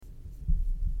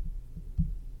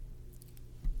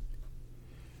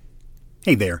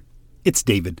Hey there, it's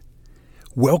David.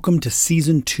 Welcome to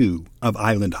Season 2 of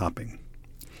Island Hopping.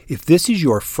 If this is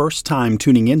your first time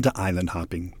tuning into Island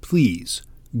Hopping, please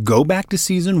go back to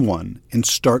Season 1 and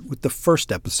start with the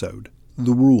first episode,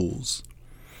 The Rules.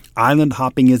 Island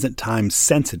hopping isn't time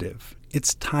sensitive,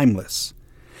 it's timeless.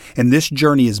 And this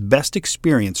journey is best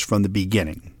experienced from the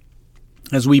beginning.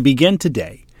 As we begin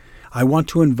today, I want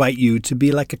to invite you to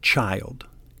be like a child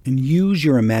and use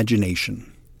your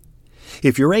imagination.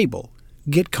 If you're able,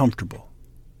 get comfortable.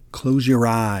 Close your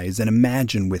eyes and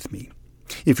imagine with me.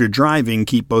 If you're driving,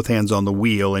 keep both hands on the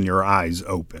wheel and your eyes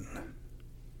open.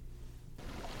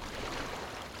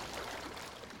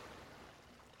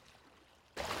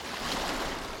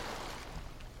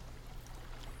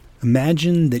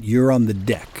 Imagine that you're on the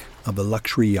deck of a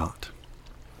luxury yacht.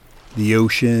 The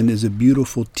ocean is a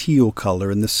beautiful teal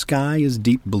color and the sky is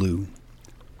deep blue.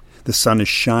 The sun is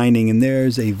shining and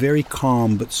there's a very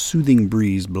calm but soothing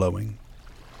breeze blowing.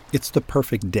 It's the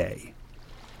perfect day.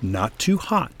 Not too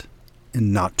hot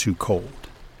and not too cold.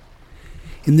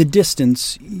 In the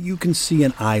distance, you can see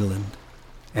an island,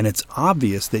 and it's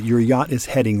obvious that your yacht is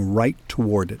heading right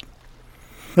toward it.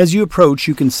 As you approach,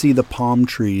 you can see the palm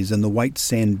trees and the white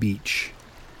sand beach.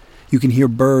 You can hear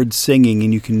birds singing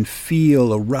and you can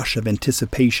feel a rush of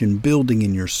anticipation building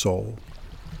in your soul.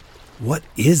 What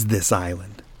is this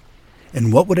island?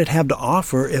 And what would it have to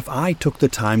offer if I took the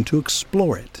time to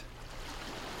explore it?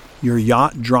 Your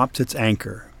yacht drops its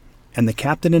anchor, and the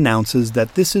captain announces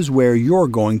that this is where you're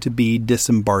going to be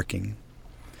disembarking.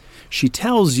 She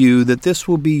tells you that this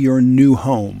will be your new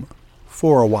home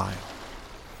for a while.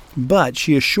 But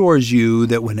she assures you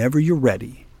that whenever you're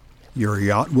ready, your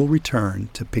yacht will return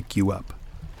to pick you up.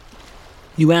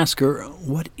 You ask her,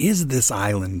 "What is this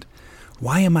island?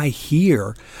 Why am I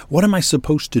here? What am I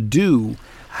supposed to do?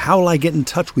 How will I get in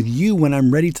touch with you when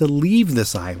I'm ready to leave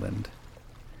this island?"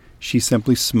 She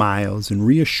simply smiles and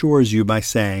reassures you by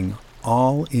saying,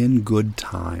 "All in good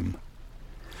time.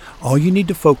 All you need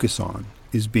to focus on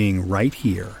is being right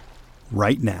here,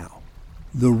 right now.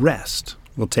 The rest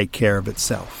will take care of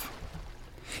itself."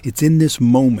 It's in this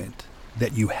moment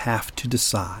that you have to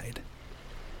decide.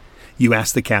 You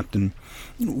ask the captain,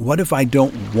 "What if I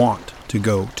don't want to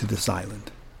go to this island?"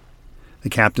 The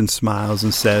captain smiles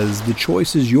and says, "The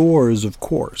choice is yours, of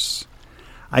course.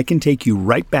 I can take you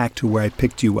right back to where I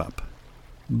picked you up.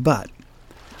 But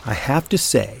I have to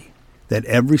say that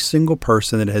every single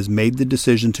person that has made the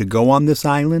decision to go on this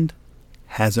island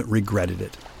hasn't regretted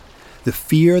it. The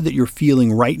fear that you're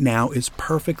feeling right now is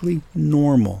perfectly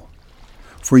normal,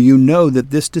 for you know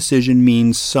that this decision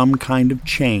means some kind of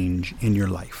change in your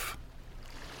life."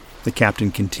 The captain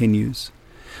continues,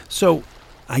 "So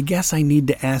I guess I need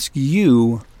to ask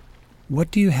you,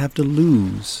 what do you have to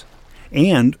lose?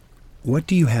 And what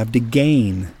do you have to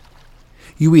gain?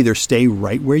 You either stay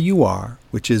right where you are,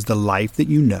 which is the life that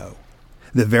you know,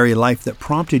 the very life that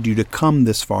prompted you to come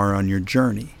this far on your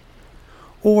journey,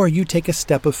 or you take a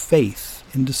step of faith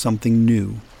into something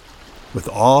new, with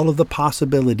all of the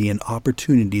possibility and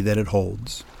opportunity that it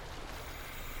holds.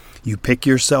 You pick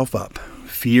yourself up,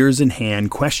 fears in hand,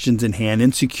 questions in hand,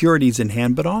 insecurities in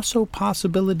hand, but also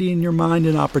possibility in your mind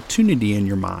and opportunity in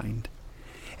your mind,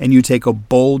 and you take a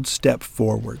bold step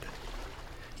forward.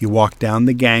 You walk down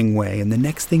the gangway, and the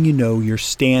next thing you know, you're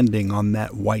standing on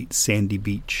that white sandy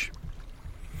beach.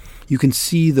 You can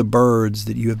see the birds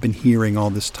that you have been hearing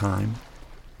all this time.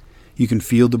 You can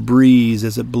feel the breeze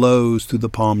as it blows through the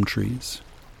palm trees.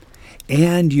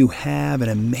 And you have an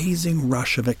amazing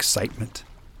rush of excitement.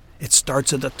 It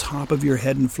starts at the top of your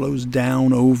head and flows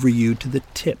down over you to the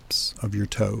tips of your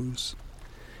toes.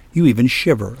 You even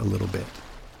shiver a little bit.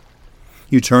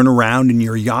 You turn around and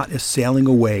your yacht is sailing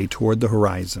away toward the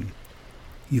horizon.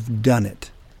 You've done it.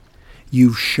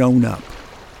 You've shown up.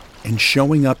 And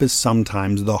showing up is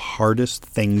sometimes the hardest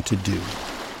thing to do.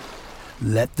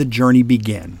 Let the journey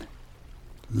begin.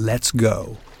 Let's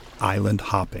go island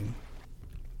hopping.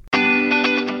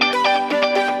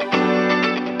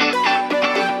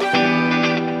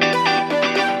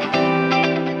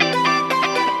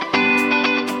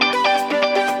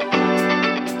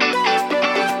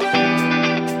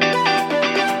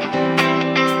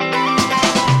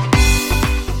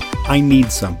 I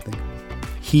need something.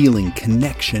 Healing,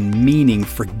 connection, meaning,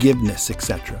 forgiveness,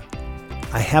 etc.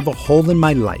 I have a hole in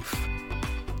my life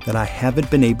that I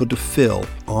haven't been able to fill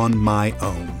on my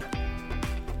own.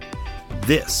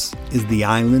 This is the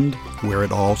island where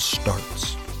it all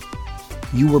starts.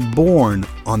 You were born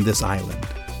on this island,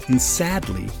 and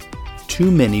sadly,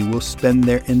 too many will spend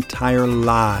their entire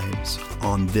lives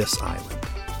on this island.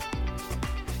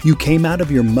 You came out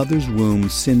of your mother's womb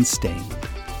sin-stained,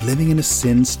 living in a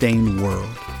sin-stained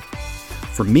world.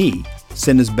 For me,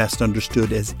 sin is best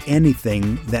understood as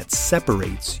anything that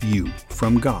separates you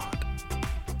from God.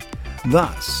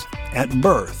 Thus, at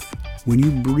birth, when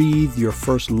you breathe your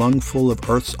first lungful of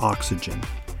Earth's oxygen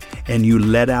and you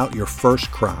let out your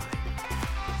first cry,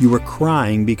 you were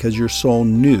crying because your soul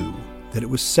knew that it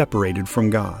was separated from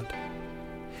God.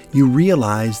 You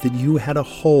realized that you had a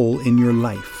hole in your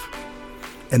life,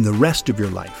 and the rest of your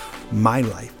life, my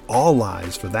life, all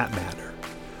lives for that matter,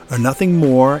 are nothing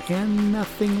more and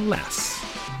nothing less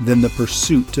than the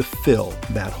pursuit to fill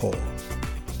that hole.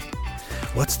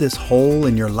 What's this hole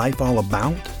in your life all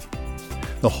about?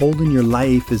 The hole in your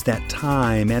life is that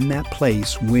time and that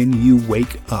place when you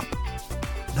wake up,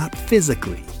 not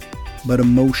physically, but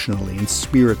emotionally and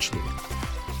spiritually.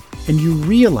 And you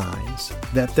realize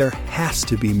that there has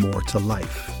to be more to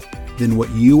life than what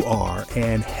you are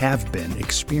and have been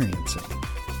experiencing.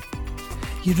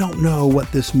 You don't know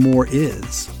what this more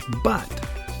is, but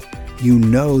you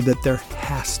know that there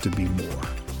has to be more.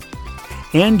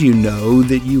 And you know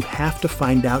that you have to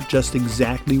find out just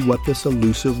exactly what this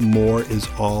elusive more is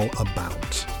all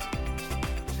about.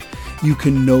 You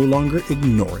can no longer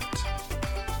ignore it.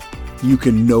 You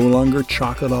can no longer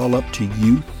chalk it all up to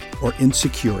youth or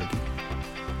insecurity.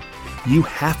 You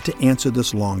have to answer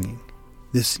this longing,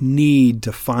 this need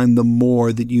to find the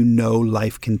more that you know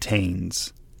life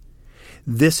contains.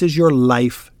 This is your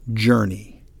life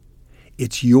journey.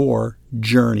 It's your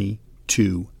journey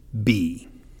to be.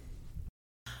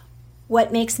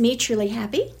 What makes me truly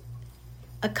happy?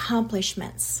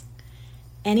 Accomplishments.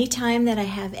 Anytime that I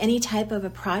have any type of a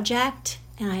project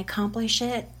and I accomplish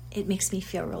it, it makes me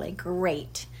feel really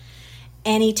great.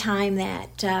 Anytime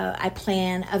that I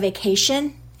plan a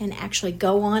vacation and actually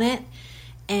go on it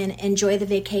and enjoy the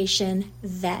vacation,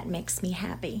 that makes me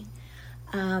happy.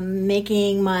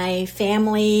 Making my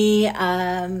family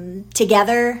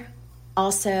together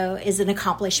also is an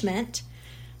accomplishment.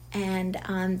 And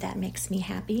that makes me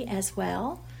happy as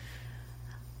well.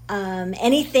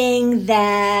 Anything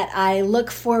that I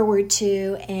look forward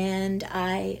to and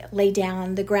I lay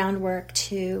down the groundwork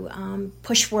to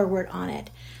push forward on it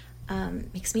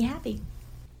makes me happy.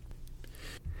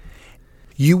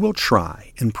 You will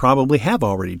try, and probably have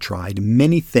already tried,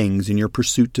 many things in your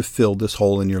pursuit to fill this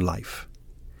hole in your life.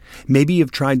 Maybe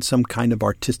you've tried some kind of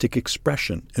artistic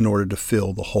expression in order to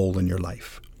fill the hole in your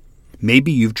life.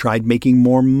 Maybe you've tried making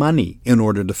more money in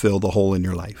order to fill the hole in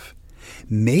your life.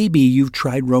 Maybe you've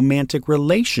tried romantic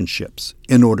relationships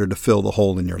in order to fill the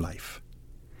hole in your life.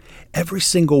 Every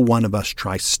single one of us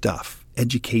tries stuff,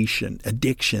 education,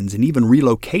 addictions, and even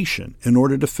relocation in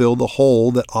order to fill the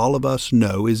hole that all of us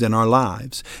know is in our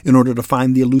lives, in order to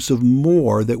find the elusive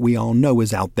more that we all know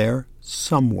is out there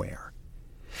somewhere.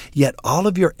 Yet all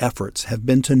of your efforts have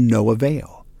been to no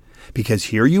avail. Because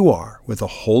here you are with a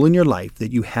hole in your life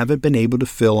that you haven't been able to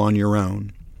fill on your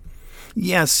own.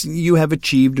 Yes, you have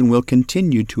achieved and will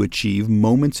continue to achieve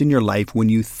moments in your life when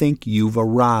you think you've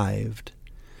arrived.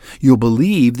 You'll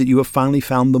believe that you have finally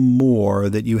found the more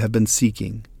that you have been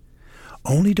seeking,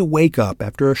 only to wake up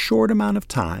after a short amount of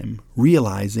time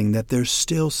realizing that there's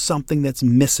still something that's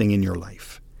missing in your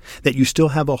life, that you still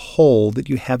have a hole that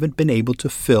you haven't been able to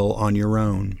fill on your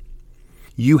own.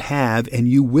 You have and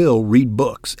you will read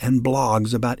books and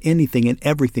blogs about anything and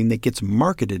everything that gets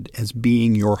marketed as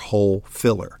being your hole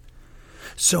filler.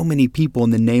 So many people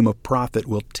in the name of profit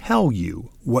will tell you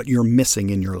what you're missing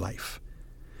in your life.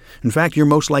 In fact, you're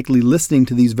most likely listening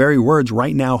to these very words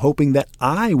right now hoping that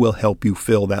I will help you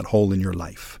fill that hole in your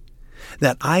life.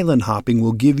 That island hopping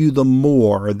will give you the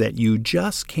more that you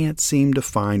just can't seem to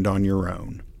find on your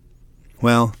own.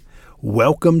 Well,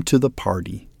 welcome to the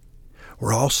party.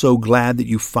 We're all so glad that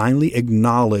you finally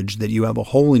acknowledge that you have a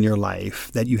hole in your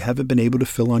life that you haven't been able to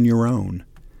fill on your own.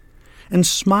 And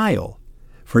smile,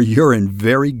 for you're in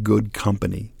very good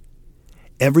company.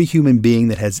 Every human being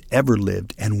that has ever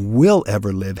lived and will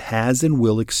ever live has and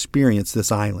will experience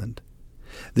this island.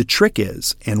 The trick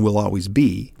is, and will always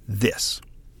be, this.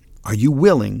 Are you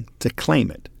willing to claim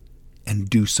it and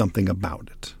do something about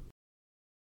it?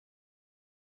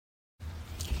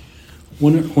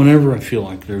 Whenever I feel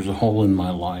like there's a hole in my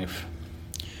life,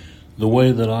 the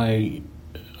way that I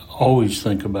always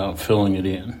think about filling it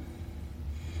in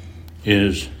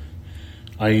is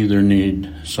I either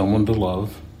need someone to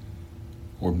love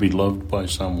or be loved by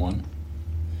someone.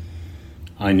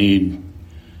 I need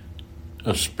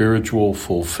a spiritual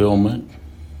fulfillment,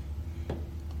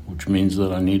 which means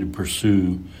that I need to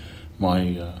pursue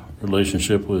my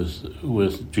relationship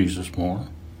with Jesus more.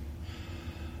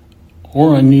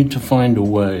 Or I need to find a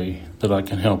way that I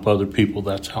can help other people.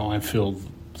 That's how I fill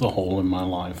the hole in my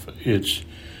life.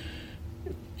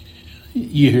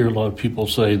 You hear a lot of people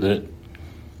say that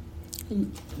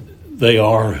they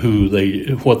are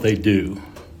what they do.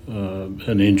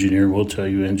 An engineer will tell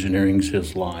you engineering's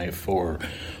his life, or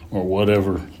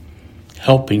whatever.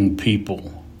 Helping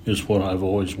people is what I've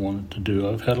always wanted to do.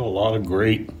 I've had a lot of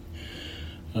great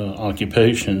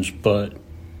occupations, but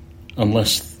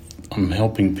unless I'm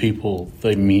helping people,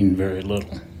 they mean very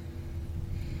little.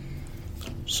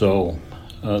 So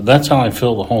that's how I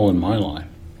fill the hole in my life.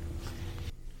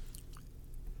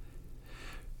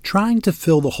 Trying to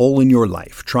fill the hole in your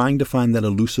life, trying to find that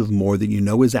elusive more that you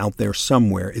know is out there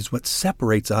somewhere, is what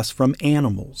separates us from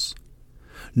animals.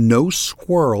 No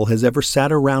squirrel has ever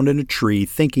sat around in a tree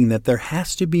thinking that there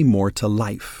has to be more to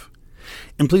life.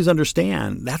 And please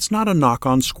understand, that's not a knock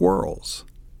on squirrels.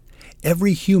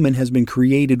 Every human has been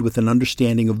created with an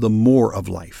understanding of the more of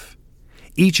life.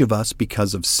 Each of us,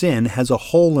 because of sin, has a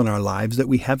hole in our lives that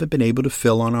we haven't been able to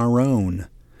fill on our own.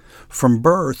 From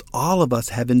birth, all of us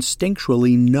have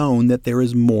instinctually known that there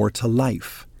is more to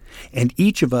life. And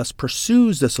each of us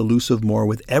pursues this elusive more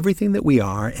with everything that we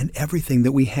are and everything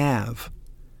that we have.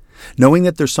 Knowing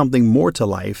that there's something more to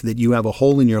life, that you have a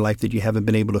hole in your life that you haven't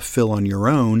been able to fill on your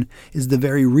own, is the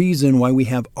very reason why we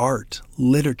have art,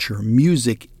 literature,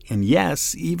 music, and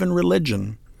yes, even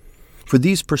religion. For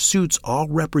these pursuits all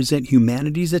represent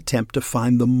humanity's attempt to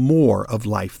find the more of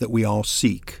life that we all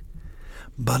seek.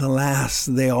 But alas,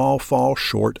 they all fall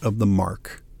short of the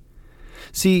mark.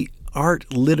 See,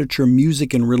 art, literature,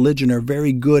 music, and religion are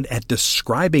very good at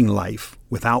describing life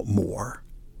without more.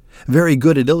 Very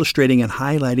good at illustrating and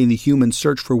highlighting the human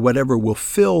search for whatever will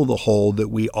fill the hole that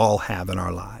we all have in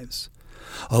our lives,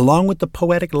 along with the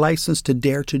poetic license to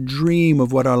dare to dream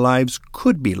of what our lives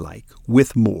could be like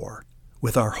with more,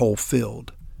 with our hole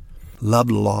filled. Love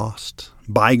lost,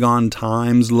 bygone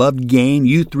times, love gained,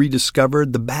 youth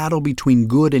rediscovered, the battle between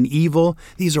good and evil,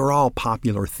 these are all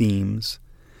popular themes.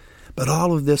 But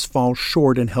all of this falls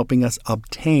short in helping us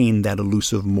obtain that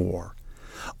elusive more.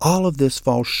 All of this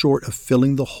falls short of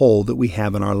filling the hole that we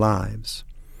have in our lives.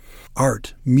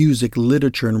 Art, music,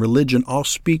 literature, and religion all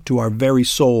speak to our very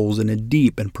souls in a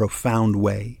deep and profound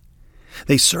way.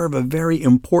 They serve a very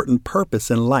important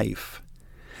purpose in life.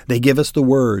 They give us the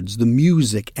words, the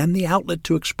music, and the outlet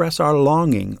to express our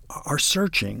longing, our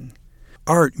searching.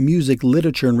 Art, music,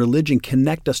 literature, and religion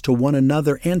connect us to one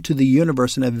another and to the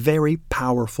universe in a very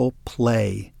powerful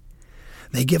play.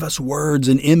 They give us words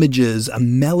and images, a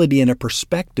melody and a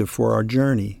perspective for our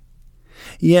journey.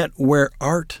 Yet where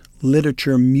art,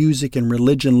 literature, music, and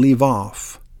religion leave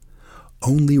off,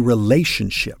 only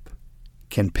relationship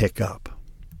can pick up.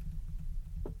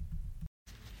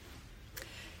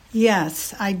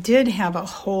 Yes, I did have a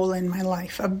hole in my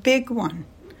life, a big one.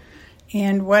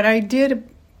 And what I did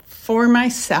for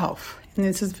myself, and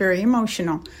this is very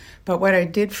emotional, but what I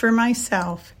did for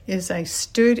myself is I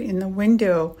stood in the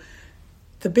window,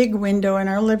 the big window in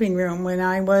our living room when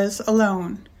I was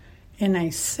alone, and I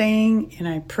sang and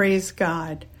I praised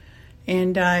God,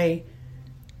 and I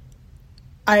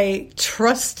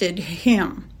trusted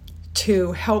Him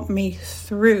to help me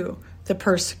through the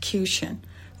persecution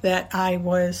that I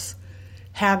was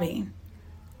having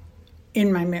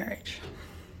in my marriage,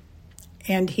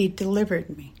 and He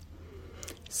delivered me.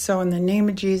 So in the name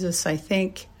of Jesus, I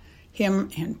thank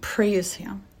Him and praise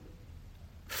Him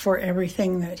for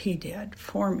everything that He did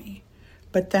for me.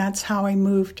 But that's how I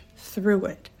moved through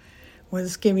it,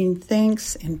 was giving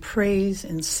thanks and praise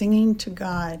and singing to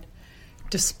God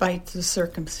despite the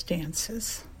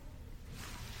circumstances.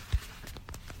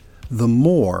 The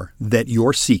more that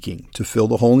you're seeking to fill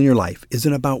the hole in your life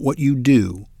isn't about what you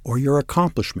do or your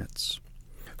accomplishments.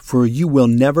 For you will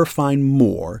never find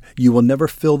more, you will never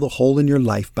fill the hole in your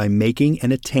life by making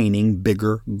and attaining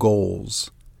bigger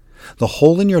goals. The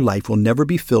hole in your life will never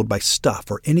be filled by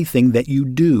stuff or anything that you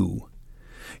do.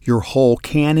 Your hole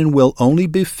can and will only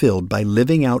be filled by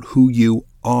living out who you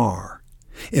are,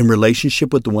 in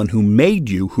relationship with the one who made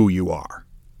you who you are.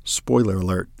 Spoiler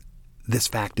alert, this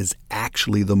fact is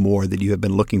actually the more that you have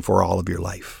been looking for all of your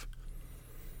life.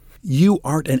 You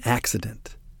aren't an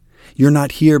accident. You're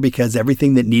not here because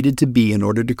everything that needed to be in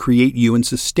order to create you and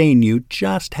sustain you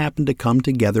just happened to come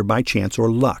together by chance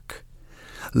or luck.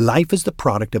 Life is the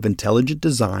product of intelligent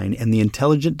design, and the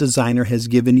intelligent designer has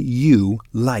given you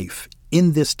life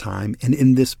in this time and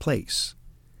in this place.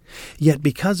 Yet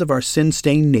because of our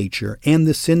sin-stained nature and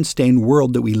the sin-stained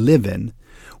world that we live in,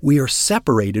 we are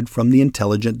separated from the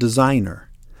intelligent designer.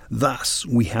 Thus,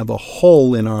 we have a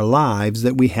hole in our lives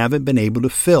that we haven't been able to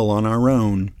fill on our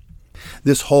own.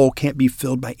 This hole can't be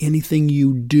filled by anything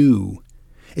you do.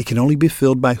 It can only be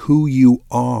filled by who you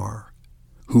are.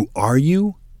 Who are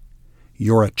you?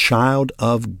 You're a child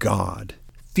of God,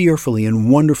 fearfully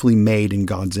and wonderfully made in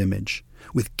God's image.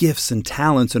 with gifts and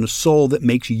talents and a soul that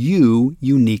makes you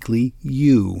uniquely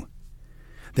you.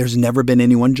 There's never been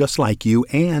anyone just like you,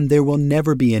 and there will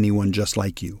never be anyone just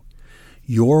like you.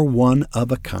 You're one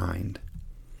of a kind.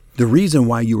 The reason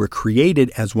why you were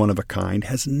created as one of a kind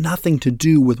has nothing to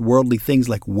do with worldly things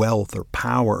like wealth or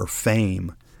power or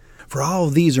fame, for all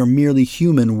of these are merely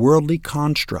human, worldly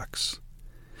constructs.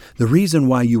 The reason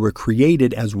why you were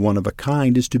created as one of a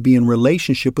kind is to be in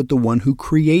relationship with the one who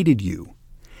created you,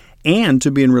 and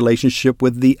to be in relationship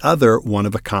with the other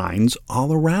one-of-a-kinds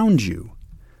all around you.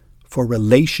 For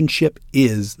relationship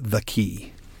is the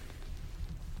key.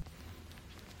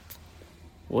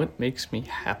 What makes me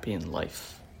happy in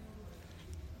life?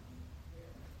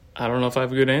 I don't know if I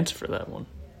have a good answer for that one.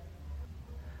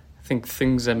 I think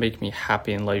things that make me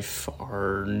happy in life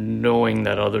are knowing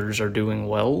that others are doing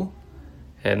well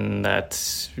and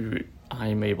that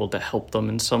I'm able to help them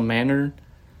in some manner,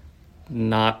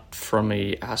 not from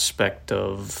a aspect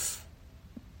of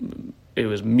it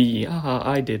was me,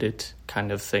 I did it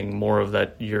kind of thing, more of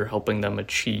that you're helping them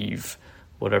achieve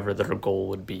whatever their goal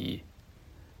would be.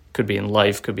 Could be in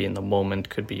life, could be in the moment,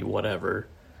 could be whatever.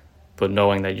 But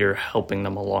knowing that you're helping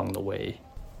them along the way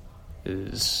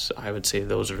is, I would say,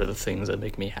 those are the things that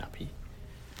make me happy.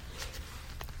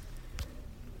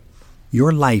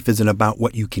 Your life isn't about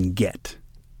what you can get.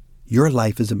 Your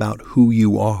life is about who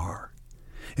you are.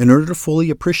 In order to fully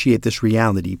appreciate this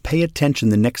reality, pay attention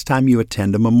the next time you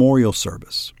attend a memorial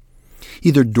service.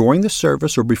 Either during the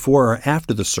service or before or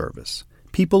after the service,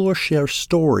 people will share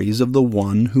stories of the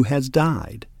one who has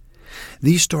died.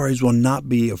 These stories will not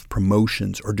be of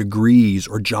promotions or degrees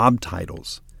or job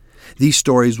titles. These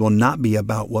stories will not be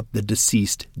about what the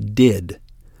deceased did,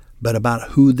 but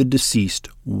about who the deceased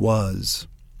was.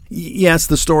 Yes,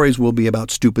 the stories will be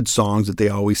about stupid songs that they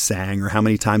always sang, or how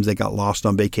many times they got lost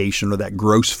on vacation, or that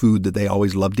gross food that they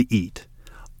always loved to eat,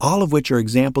 all of which are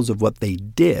examples of what they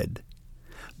did.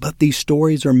 But these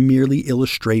stories are merely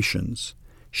illustrations,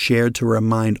 shared to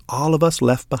remind all of us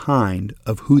left behind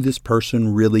of who this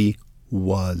person really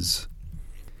was.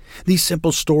 These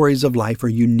simple stories of life are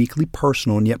uniquely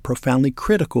personal and yet profoundly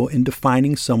critical in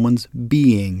defining someone's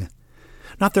being.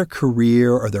 Not their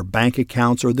career or their bank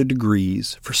accounts or their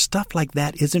degrees, for stuff like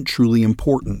that isn't truly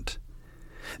important.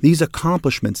 These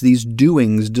accomplishments, these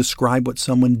doings, describe what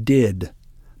someone did,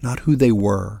 not who they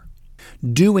were.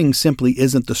 Doing simply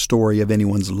isn't the story of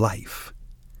anyone's life.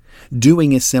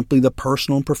 Doing is simply the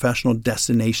personal and professional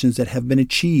destinations that have been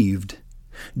achieved.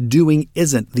 Doing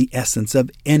isn't the essence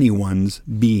of anyone's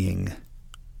being.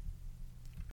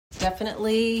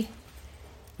 Definitely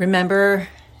remember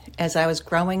as I was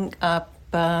growing up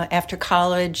after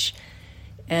college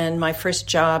and my first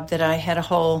job that I had a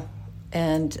hole,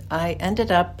 and I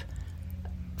ended up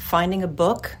finding a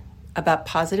book about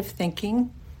positive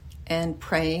thinking and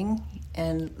praying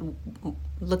and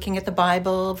looking at the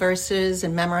Bible verses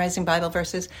and memorizing Bible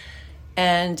verses.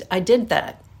 And I did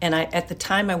that. And at the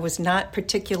time, I was not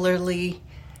particularly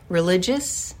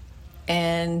religious,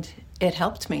 and it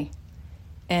helped me.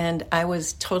 And I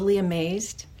was totally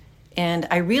amazed. And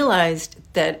I realized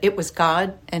that it was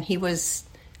God, and He was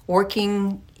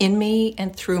working in me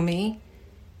and through me.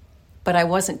 But I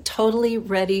wasn't totally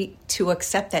ready to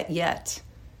accept that yet.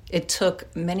 It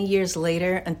took many years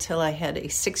later until I had a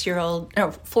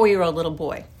 4-year-old little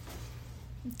boy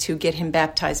to get him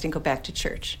baptized and go back to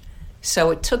church.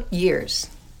 So it took years,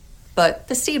 but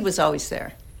the seed was always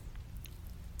there.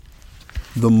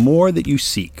 The more that you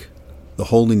seek, the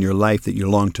hole in your life that you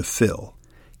long to fill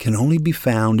can only be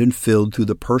found and filled through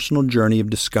the personal journey of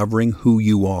discovering who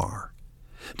you are.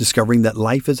 Discovering that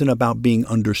life isn't about being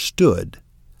understood,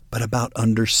 but about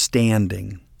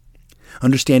understanding.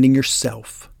 Understanding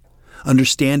yourself.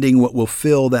 Understanding what will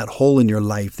fill that hole in your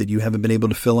life that you haven't been able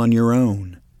to fill on your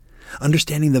own.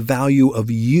 Understanding the value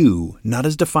of you, not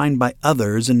as defined by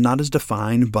others and not as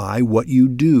defined by what you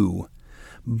do,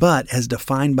 but as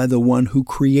defined by the one who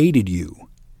created you.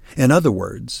 In other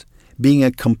words, being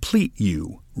a complete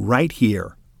you right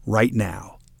here, right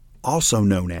now, also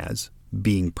known as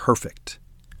being perfect.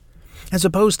 As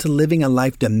opposed to living a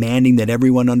life demanding that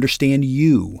everyone understand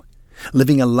you,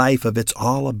 living a life of it's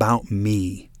all about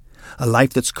me. A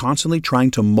life that's constantly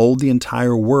trying to mold the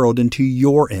entire world into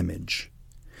your image.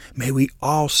 May we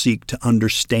all seek to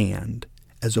understand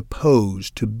as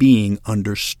opposed to being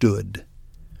understood.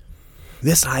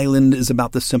 This island is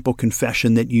about the simple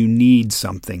confession that you need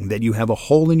something, that you have a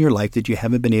hole in your life that you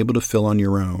haven't been able to fill on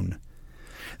your own.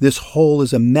 This hole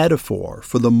is a metaphor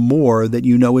for the more that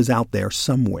you know is out there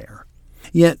somewhere.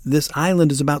 Yet this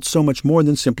island is about so much more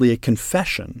than simply a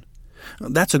confession.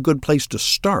 That's a good place to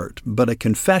start, but a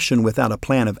confession without a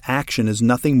plan of action is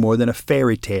nothing more than a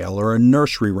fairy tale or a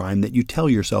nursery rhyme that you tell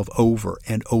yourself over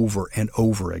and over and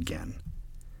over again.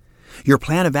 Your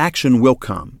plan of action will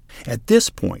come. At this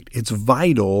point, it's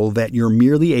vital that you're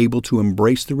merely able to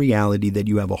embrace the reality that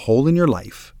you have a hole in your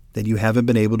life that you haven't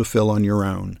been able to fill on your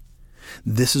own.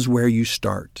 This is where you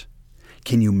start.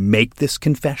 Can you make this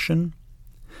confession?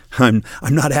 I'm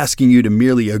not asking you to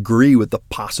merely agree with the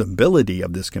possibility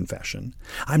of this confession.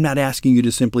 I'm not asking you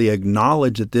to simply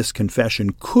acknowledge that this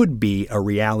confession could be a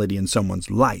reality in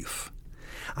someone's life.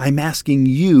 I'm asking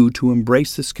you to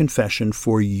embrace this confession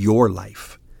for your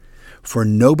life. For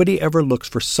nobody ever looks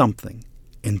for something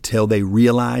until they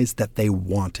realize that they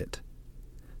want it.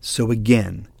 So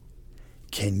again,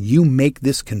 can you make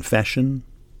this confession?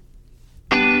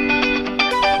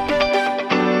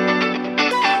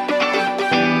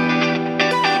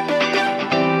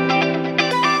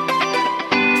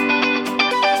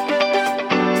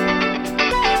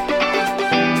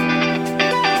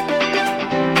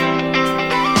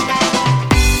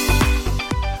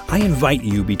 I invite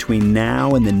you between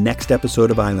now and the next episode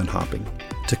of Island Hopping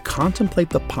to contemplate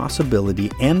the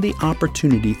possibility and the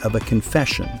opportunity of a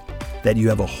confession that you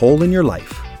have a hole in your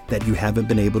life that you haven't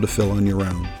been able to fill on your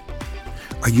own.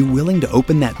 Are you willing to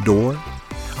open that door?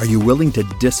 Are you willing to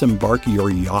disembark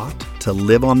your yacht to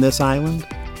live on this island?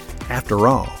 After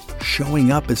all,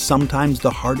 showing up is sometimes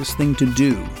the hardest thing to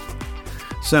do.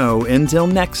 So until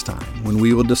next time, when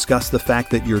we will discuss the fact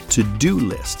that your to-do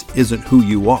list isn't who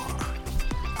you are,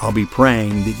 I'll be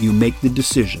praying that you make the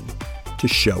decision to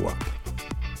show up.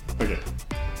 Okay.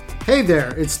 Hey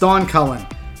there, it's Don Cullen.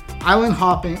 Island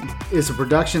Hopping is a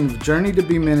production of Journey to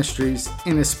Be Ministries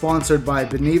and is sponsored by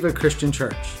Beneva Christian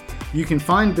Church. You can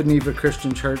find Beneva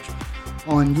Christian Church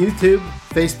on YouTube,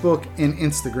 Facebook, and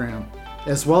Instagram,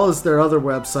 as well as their other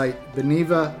website,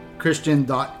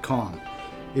 benevachristian.com.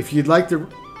 If you'd like to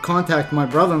contact my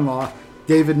brother-in-law,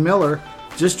 David Miller,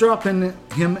 just drop him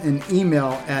an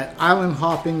email at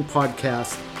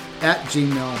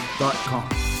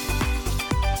islandhoppingpodcast@gmail.com.